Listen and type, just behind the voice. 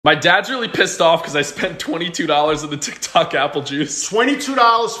My dad's really pissed off because I spent $22 on the TikTok apple juice.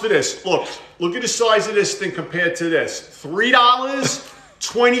 $22 for this. Look at the size of this thing compared to this. $3,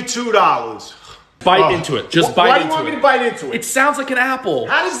 $22. Bite into it. Just bite into it. Why do you want me to bite into it? It sounds like an apple.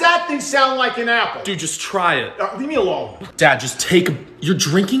 How does that thing sound like an apple? Dude, just try it. Leave me alone. Dad, just take a... You're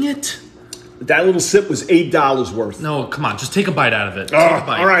drinking it? That little sip was $8 worth. No, come on. Just take a bite out of it. Take a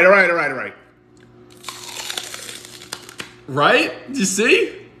bite. All right. Right? Do you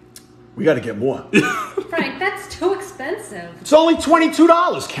see? We got to get more. Frank, that's too expensive. It's only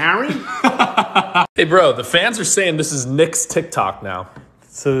 $22, Karen. Hey, bro, the fans are saying this is Nick's TikTok now.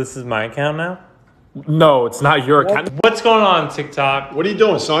 So this is my account now? No, it's not your account. What's going on, TikTok? What are you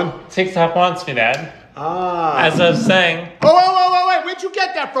doing, son? TikTok wants me, Dad. As I was saying. Oh, wait. Where'd you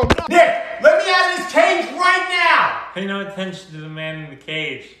get that from? Nick, let me out of this cage right now. Pay no attention to the man in the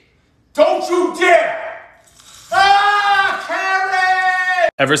cage. Don't you dare. Karen!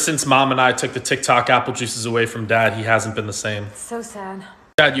 Ever since Mom and I took the TikTok apple juices away from Dad, he hasn't been the same. So sad.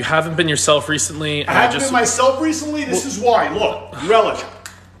 Dad, you haven't been yourself recently. I haven't been myself recently? This is why. Look, relish.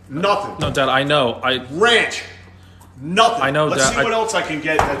 Nothing. No, Dad, I know. Ranch. Nothing. I know, Let's Dad. see what else I can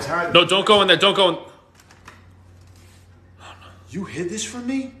get. That's hard. No, don't go in there. Don't go in. You hid this from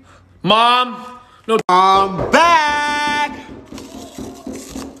me? Mom! No. I'm back!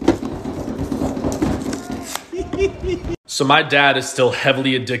 So my dad is still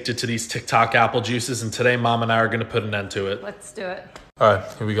heavily addicted to these TikTok apple juices, and today Mom and I are going to put an end to it. Let's do it. All right,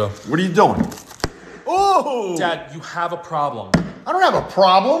 here we go. What are you doing? Oh! Dad, you have a problem. I don't have a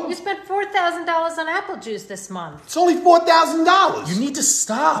problem. You spent $4,000 on apple juice this month. It's only $4,000. You need to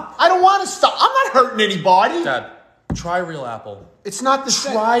stop. I don't want to stop. I'm not hurting anybody. Dad, try real apple. It's not the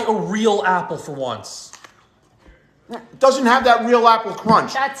same. Try a real apple for once. It doesn't have that real apple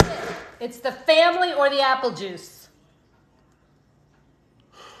crunch. That's it. It's the family or the apple juice.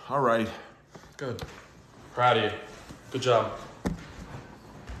 All right. Good. Proud of you. Good job.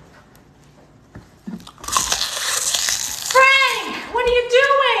 Frank, what are you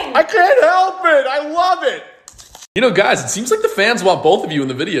doing? I can't help it. I love it. You know, guys, it seems like the fans want both of you in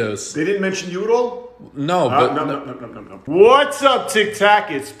the videos. They didn't mention you at all? No, but... No. What's up,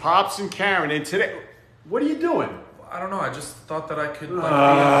 TikTok? It's Pops and Karen, and today... What are you doing? I don't know. I just thought that I could be on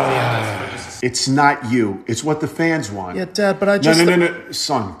for just... It's not you. It's what the fans want. Yeah, Dad, but I just... No.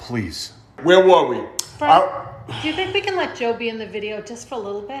 Son, please. Where were we? Frank, do you think we can let Joe be in the video just for a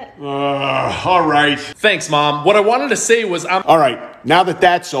little bit? All right. Thanks, Mom. What I wanted to say was All right, now that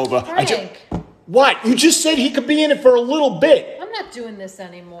that's over... Frank. What? You just said he could be in it for a little bit. I'm not doing this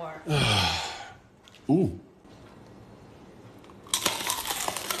anymore. Ooh.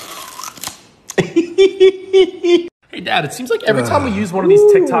 Hey, Dad, it seems like every time we use one of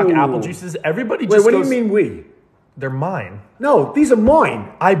these TikTok apple juices, everybody just Wait, what goes... do you mean we? They're mine. No, these are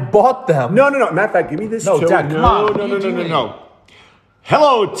mine. I bought them. No. Matter of fact, give me this too. Dad, come on. What are you doing? No.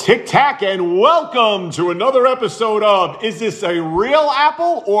 Hello, TikTok, and welcome to another episode of Is This a Real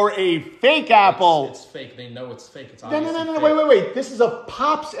Apple or a Fake Apple? It's fake. They know it's fake. It's No. obviously Wait. This is a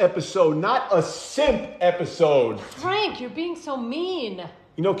Pops episode, not a Simp episode. Frank, you're being so mean.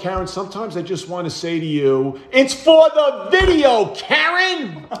 You know, Karen, sometimes I just want to say to you, it's for the video,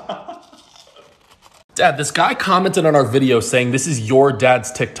 Karen! Dad, this guy commented on our video saying this is your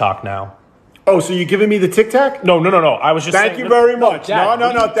dad's TikTok now. Oh, so you're giving me the Tic Tac? No. I was just Thank saying... you very much. Dad,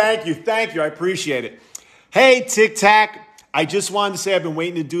 No. Thank you. I appreciate it. Hey, Tic Tac. I just wanted to say I've been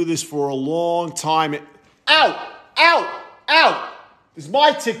waiting to do this for a long time. Out! This is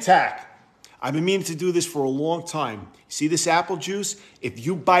my Tic Tac. I've been meaning to do this for a long time. See this apple juice? If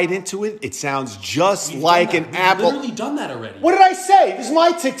you bite into it, it sounds just like an apple. We've literally done that already. What did I say? This is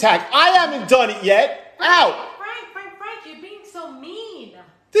my Tic Tac. I haven't done it yet. Out! Frank, you're being so mean.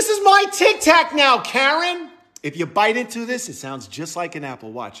 This is my Tic Tac now, Karen. If you bite into this, it sounds just like an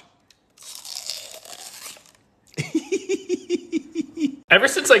apple. Watch. Ever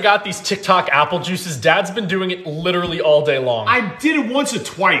since I got these TikTok apple juices, Dad's been doing it literally all day long. I did it once or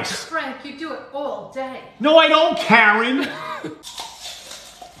twice. Frank, you do it all day. No, I don't, Karen.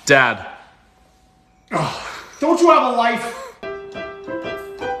 Dad. Don't you have a life?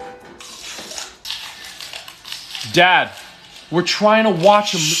 Dad, we're trying to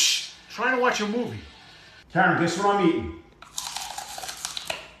watch Trying to watch a movie. Karen, guess what I'm eating?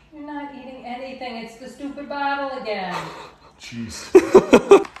 You're not eating anything. It's the stupid bottle again. Jeez.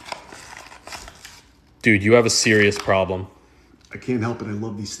 Dude, you have a serious problem. I can't help it. I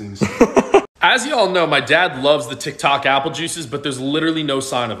love these things. As you all know, my dad loves the TikTok apple juices, but there's literally no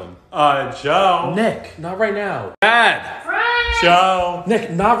sign of them. Joe. Nick, not right now. Dad! Frank! Joe. Nick,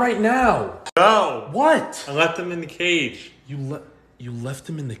 not right now. Joe. What? I left them in the cage. You You left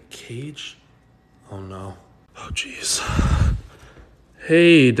him in the cage? Oh no. Oh jeez.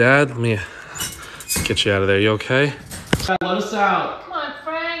 Hey, Dad. Let me get you out of there. You okay? Let us out. Come on,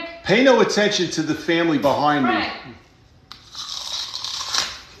 Frank. Pay no attention to the family behind Frank.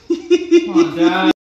 me. Come on, Dad.